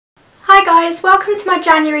Hi guys, welcome to my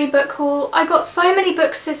January book haul. I got so many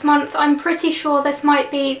books this month, I'm pretty sure this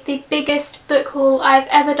might be the biggest book haul I've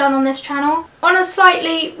ever done on this channel. On a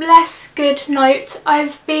slightly less good note,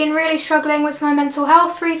 I've been really struggling with my mental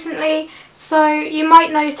health recently, so you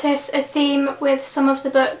might notice a theme with some of the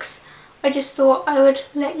books. I just thought I would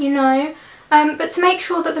let you know. But to make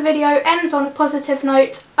sure that the video ends on a positive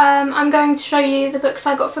note, I'm going to show you the books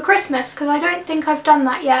I got for Christmas, because I don't think I've done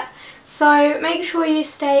that yet. So make sure you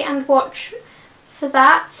stay and watch for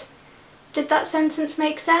that. Did that sentence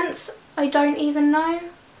make sense? I don't even know.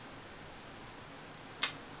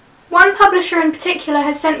 One publisher in particular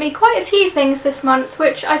has sent me quite a few things this month,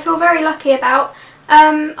 which I feel very lucky about.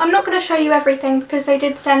 I'm not going to show you everything because they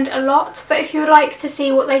did send a lot, but if you would like to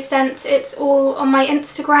see what they sent, it's all on my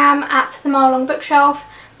Instagram at the Mile Long Bookshelf,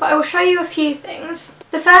 but I will show you a few things.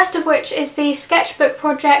 The first of which is the Sketchbook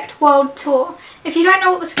Project World Tour. If you don't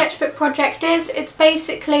know what the Sketchbook Project is, it's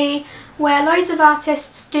basically where loads of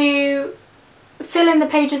artists do fill in the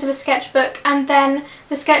pages of a sketchbook and then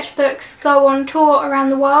the sketchbooks go on tour around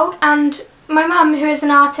the world. And my mum, who is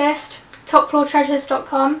an artist,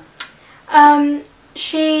 topfloortreasures.com,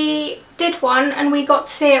 she did one and we got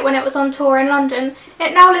to see it when it was on tour in London.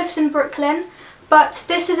 It now lives in Brooklyn, but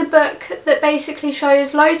this is a book that basically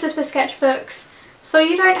shows loads of the sketchbooks, so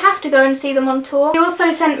you don't have to go and see them on tour. He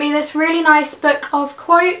also sent me this really nice book of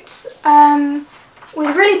quotes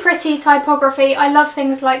with really pretty typography. I love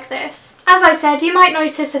things like this. As I said, you might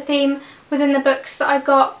notice a theme within the books that I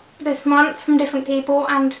got this month from different people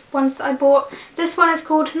and ones that I bought. This one is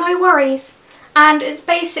called No Worries, and it's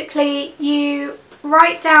basically you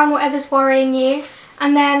write down whatever's worrying you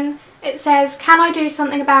and then it says, can I do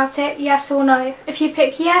something about it, yes or no? If you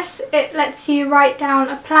pick yes, it lets you write down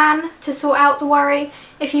a plan to sort out the worry.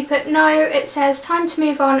 If you put no, it says time to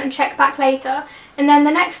move on and check back later. And then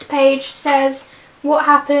the next page says what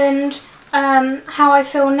happened, how I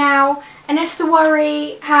feel now, and if the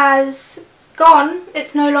worry has gone,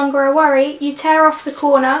 it's no longer a worry, you tear off the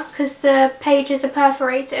corner because the pages are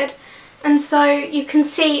perforated, and so you can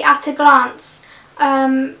see at a glance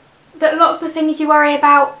that a lot of the things you worry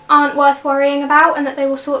about aren't worth worrying about and that they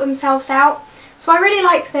will sort themselves out. So I really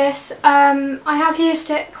like this. I have used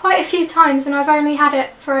it quite a few times and I've only had it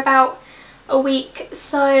for about a week,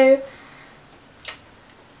 so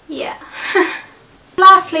yeah.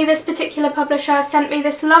 Lastly, this particular publisher sent me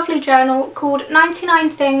this lovely journal called 99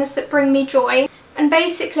 Things That Bring Me Joy, and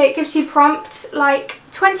basically it gives you prompts like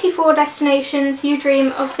 24 destinations you dream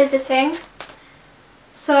of visiting.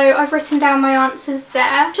 So I've written down my answers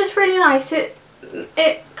there. Just really nice. It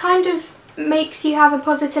kind of makes you have a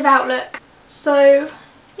positive outlook. So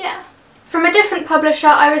yeah. From a different publisher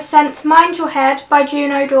I was sent Mind Your Head by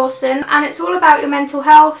Juno Dawson, and it's all about your mental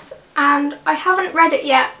health, and I haven't read it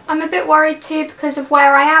yet. I'm a bit worried too because of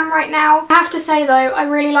where I am right now. I have to say though, I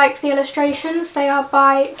really like the illustrations. They are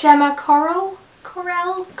by Gemma Correll,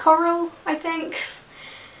 I think.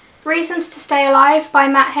 Reasons to Stay Alive by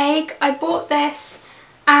Matt Haig. I bought this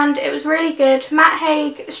and it was really good. Matt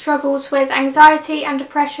Haig struggles with anxiety and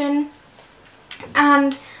depression,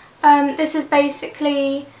 and this is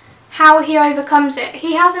basically how he overcomes it.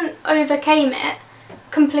 He hasn't overcame it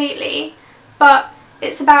completely, but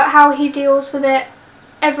it's about how he deals with it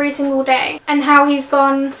every single day and how he's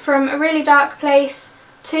gone from a really dark place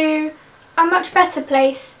to a much better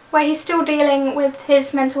place where he's still dealing with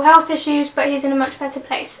his mental health issues, but he's in a much better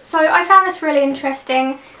place. So I found this really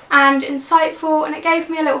interesting and insightful, and it gave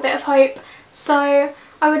me a little bit of hope, so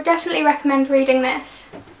I would definitely recommend reading this.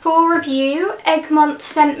 For review, Egmont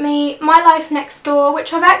sent me My Life Next Door,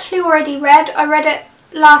 which I've actually already read. I read it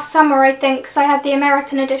last summer, I think, because I had the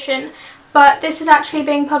American edition, but this is actually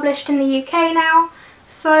being published in the UK now,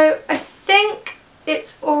 so I think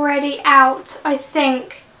it's already out, I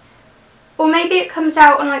think. Or maybe it comes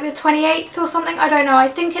out on like the 28th or something, I don't know. I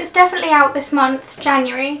think it's definitely out this month,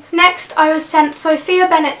 January. Next I was sent Sophia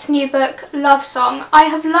Bennett's new book, Love Song. I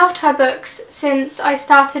have loved her books since I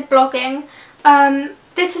started blogging.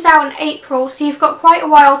 This is out in April, so you've got quite a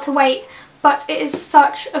while to wait, but it is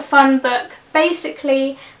such a fun book.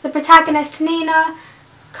 Basically, the protagonist Nina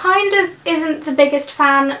kind of isn't the biggest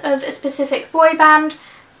fan of a specific boy band,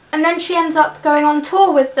 and then she ends up going on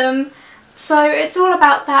tour with them. So it's all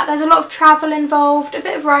about that. There's a lot of travel involved, a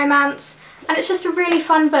bit of romance, and it's just a really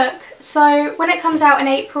fun book. So when it comes out in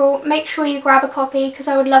April, make sure you grab a copy because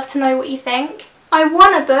I would love to know what you think. I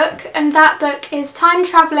won a book, and that book is Time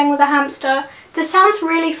Travelling with a Hamster. This sounds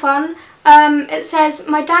really fun. It says,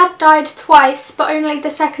 my dad died twice, but only the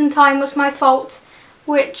second time was my fault,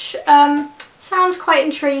 which sounds quite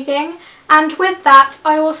intriguing. And with that,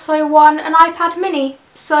 I also won an iPad mini,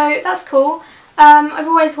 so that's cool. I've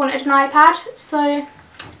always wanted an iPad, so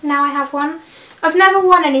now I have one. I've never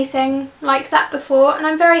won anything like that before, and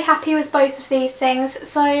I'm very happy with both of these things,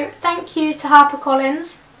 so thank you to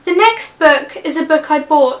HarperCollins. The next book is a book I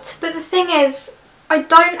bought, but the thing is, I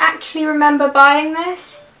don't actually remember buying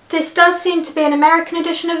this. This does seem to be an American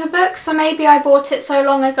edition of a book, so maybe I bought it so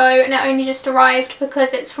long ago and it only just arrived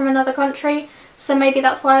because it's from another country, so maybe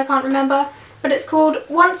that's why I can't remember. But it's called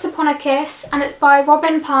Once Upon a Kiss, and it's by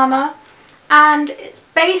Robin Palmer, and it's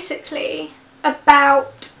basically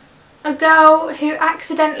about a girl who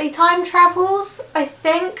accidentally time travels, I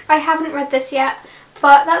think. I haven't read this yet,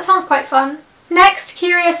 but that sounds quite fun. Next,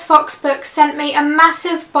 Curious Fox Books sent me a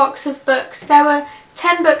massive box of books. There were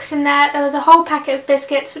 10 books in there, there was a whole packet of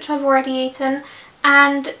biscuits, which I've already eaten,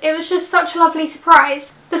 and it was just such a lovely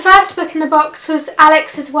surprise. The first book in the box was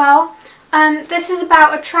Alex as Well. This is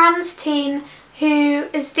about a trans teen who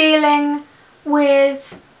is dealing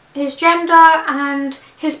with his gender and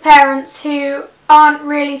his parents who aren't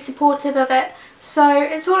really supportive of it. So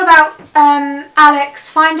it's all about Alex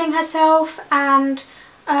finding herself and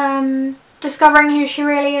discovering who she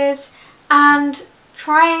really is and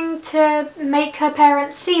trying to make her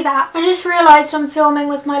parents see that. I just realised I'm filming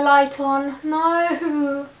with my light on.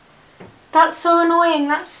 No, that's so annoying.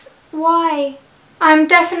 That's why. I'm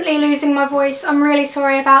definitely losing my voice. I'm really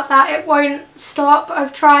sorry about that. It won't stop.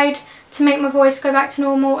 I've tried to make my voice go back to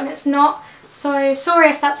normal and it's not, so sorry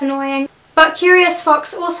if that's annoying. But Curious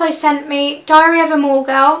Fox also sent me Diary of a Mall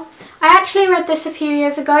Girl. I actually read this a few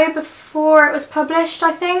years ago before it was published,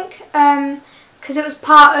 I think, because it was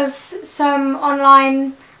part of some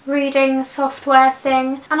online reading software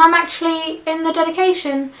thing, and I'm actually in the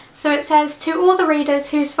dedication. So it says, to all the readers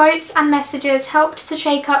whose votes and messages helped to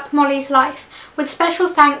shake up Molly's life, with special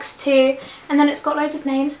thanks to, and then it's got loads of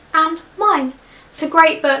names, and mine. It's a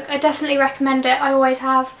great book, I definitely recommend it, I always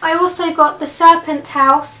have. I also got The Serpent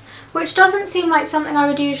House, which doesn't seem like something I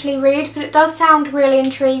would usually read, but it does sound really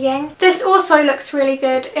intriguing. This also looks really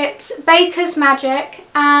good. It's Baker's Magic,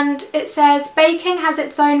 and it says, baking has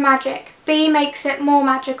its own magic. B makes it more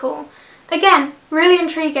magical. Again, really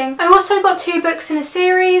intriguing. I also got 2 books in a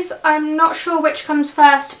series. I'm not sure which comes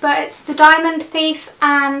first, but it's The Diamond Thief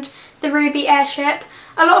and The Ruby Airship.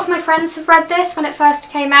 A lot of my friends have read this when it first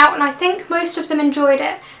came out, and I think most of them enjoyed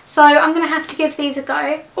it, so I'm going to have to give these a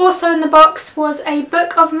go. Also in the box was a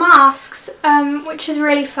book of masks, which is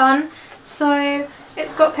really fun. So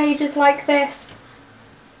it's got pages like this.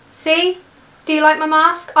 See? Do you like my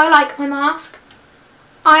mask? I like my mask.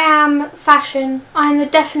 I am fashion. I am the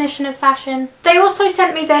definition of fashion. They also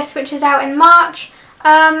sent me this, which is out in March.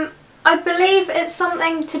 I believe it's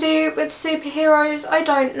something to do with superheroes. I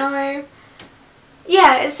don't know.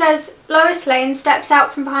 Yeah, it says, Lois Lane steps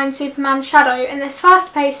out from behind Superman's shadow in this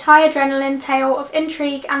fast-paced, high-adrenaline tale of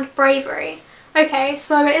intrigue and bravery. Okay,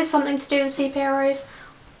 so it is something to do with superheroes.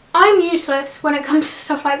 I'm useless when it comes to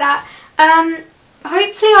stuff like that.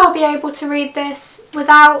 Hopefully I'll be able to read this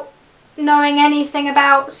without knowing anything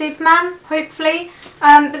about Superman, hopefully.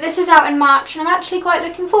 But this is out in March, and I'm actually quite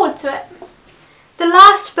looking forward to it. The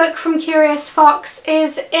last book from Curious Fox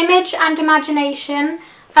is Image and Imagination.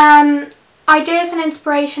 Ideas and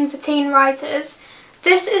Inspiration for Teen Writers.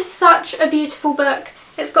 This is such a beautiful book.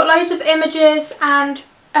 It's got loads of images and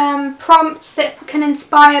prompts that can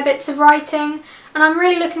inspire bits of writing, and I'm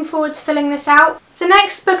really looking forward to filling this out. The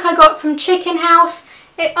next book I got from Chicken House,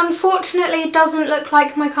 it unfortunately doesn't look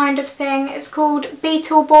like my kind of thing. It's called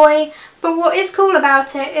Beetle Boy, but what is cool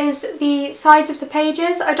about it is the sides of the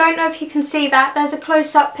pages. I don't know if you can see that. There's a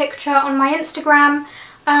close-up picture on my Instagram,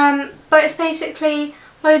 but it's basically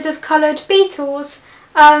loads of coloured beetles,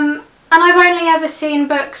 and I've only ever seen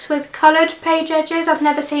books with coloured page edges. I've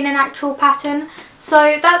never seen an actual pattern,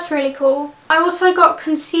 so that's really cool. I also got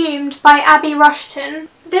Consumed by Abby Rushton.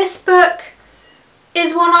 This book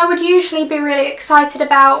is one I would usually be really excited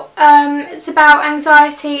about. It's about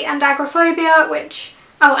anxiety and agoraphobia,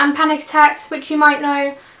 and panic attacks, which you might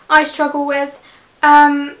know I struggle with,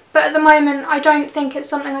 but at the moment I don't think it's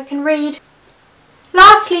something I can read.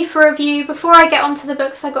 Lastly, for review, before I get onto the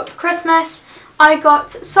books I got for Christmas, I got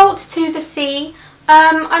Salt to the Sea.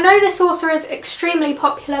 I know this author is extremely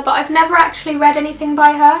popular, but I've never actually read anything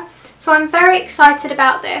by her, so I'm very excited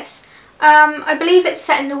about this. I believe it's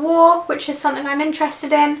set in the war, which is something I'm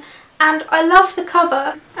interested in, and I love the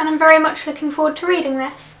cover, and I'm very much looking forward to reading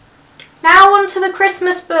this. Now on to the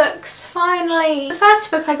Christmas books, finally! The first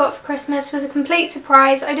book I got for Christmas was a complete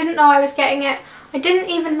surprise. I didn't know I was getting it. I didn't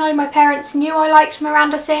even know my parents knew I liked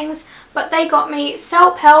Miranda Sings, but they got me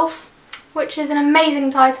Self Health, which is an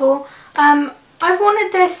amazing title. I've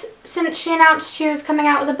wanted this since she announced she was coming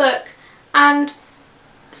out with a book, and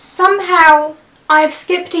somehow I've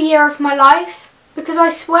skipped a year of my life because I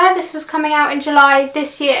swear this was coming out in July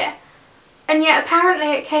this year, and yet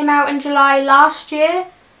apparently it came out in July last year,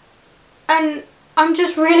 and I'm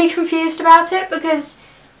just really confused about it because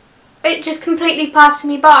it just completely passed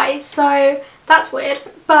me by, so that's weird.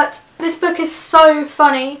 But this book is so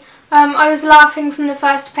funny. I was laughing from the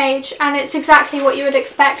first page, and it's exactly what you would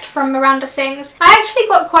expect from Miranda Sings. I actually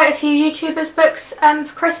got quite a few YouTubers' books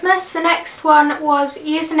for Christmas. The next one was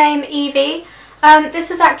Username Evie. This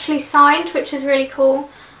is actually signed, which is really cool.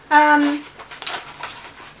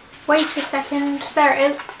 Wait a second, there it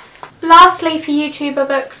is. Lastly, for YouTuber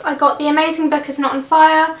books, I got The Amazing Book Is Not on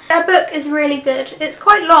Fire. Their book is really good. It's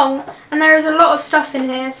quite long, and there is a lot of stuff in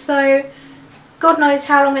here, so God knows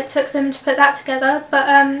how long it took them to put that together, but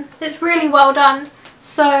it's really well done.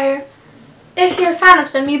 So if you're a fan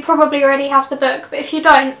of them, you probably already have the book, but if you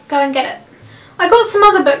don't, go and get it. I got some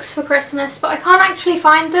other books for Christmas, but I can't actually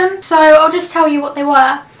find them, so I'll just tell you what they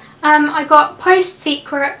were. I got Post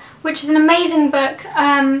Secret, which is an amazing book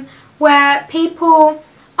where people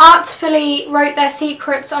artfully wrote their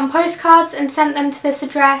secrets on postcards and sent them to this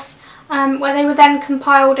address where they were then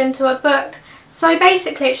compiled into a book. So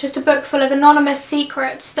basically it's just a book full of anonymous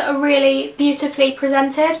secrets that are really beautifully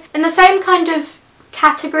presented. In the same kind of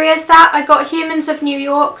category as that, I got Humans of New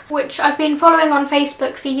York, which I've been following on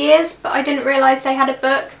Facebook for years, but I didn't realise they had a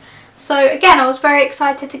book. So again, I was very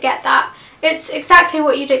excited to get that. It's exactly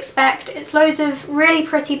what you'd expect. It's loads of really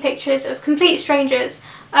pretty pictures of complete strangers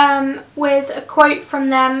with a quote from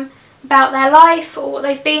them about their life or what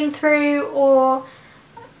they've been through or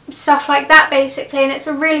stuff like that basically, and it's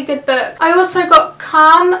a really good book. I also got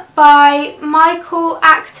Calm by Michael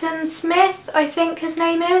Acton Smith, I think his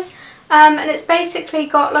name is, and it's basically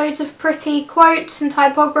got loads of pretty quotes and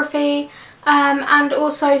typography and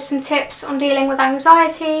also some tips on dealing with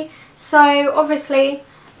anxiety, so obviously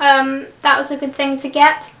that was a good thing to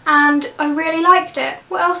get and I really liked it.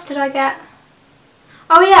 What else did I get?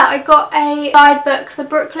 Oh yeah, I got a guidebook for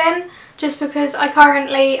Brooklyn just because I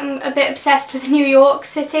currently am a bit obsessed with New York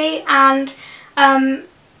City and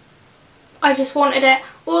I just wanted it.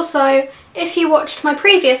 Also, if you watched my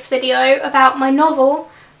previous video about my novel,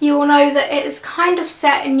 you will know that it is kind of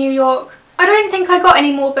set in New York. I don't think I got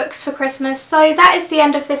any more books for Christmas, so that is the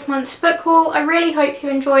end of this month's book haul. I really hope you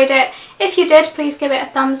enjoyed it. If you did, please give it a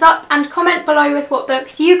thumbs up and comment below with what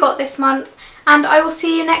books you got this month, and I will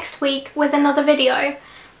see you next week with another video.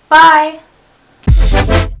 Bye!